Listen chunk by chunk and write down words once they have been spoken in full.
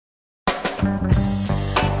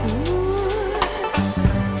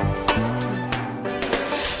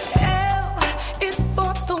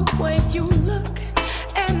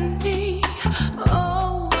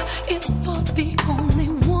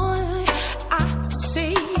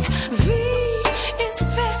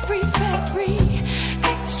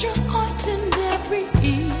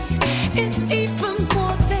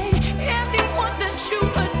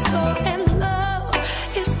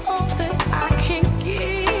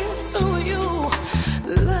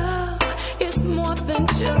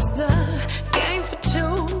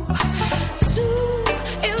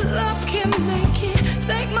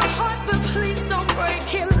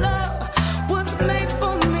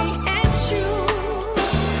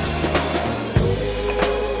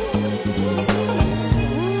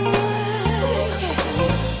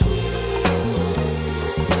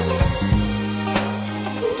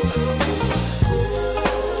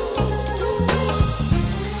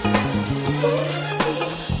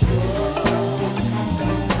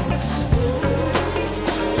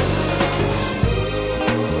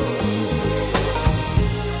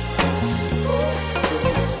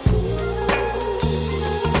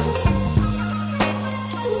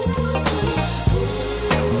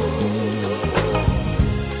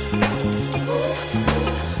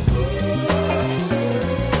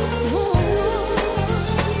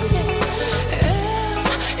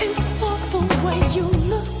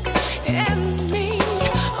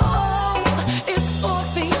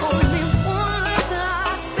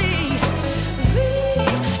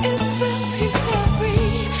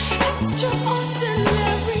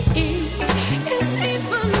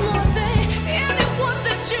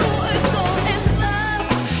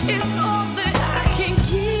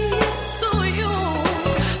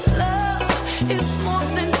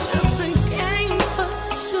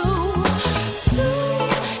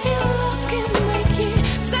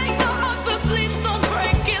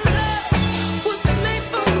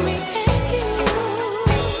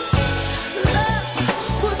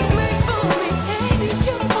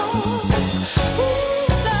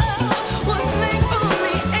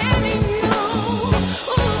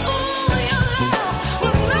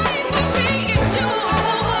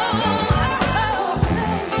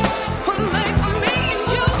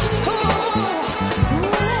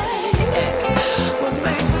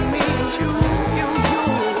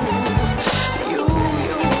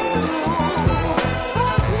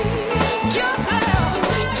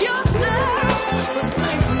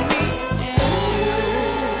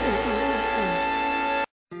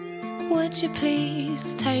Would you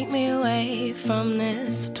please take me away from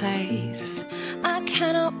this place? I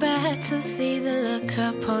cannot bear to see the look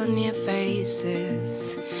upon your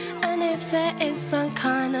faces. And if there is some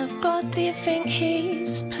kind of God, do you think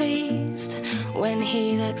he's pleased? When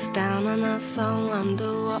he looks down on us, I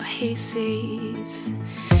wonder what he sees.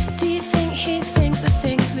 Do you think he'd think the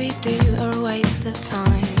things we do are a waste of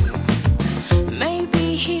time?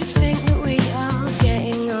 Maybe he'd think that we are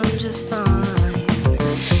getting on just fine.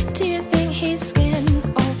 Do you think he's skin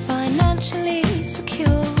or financially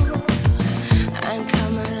secure? And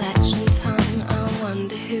come election time, I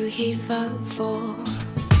wonder who he'd vote for.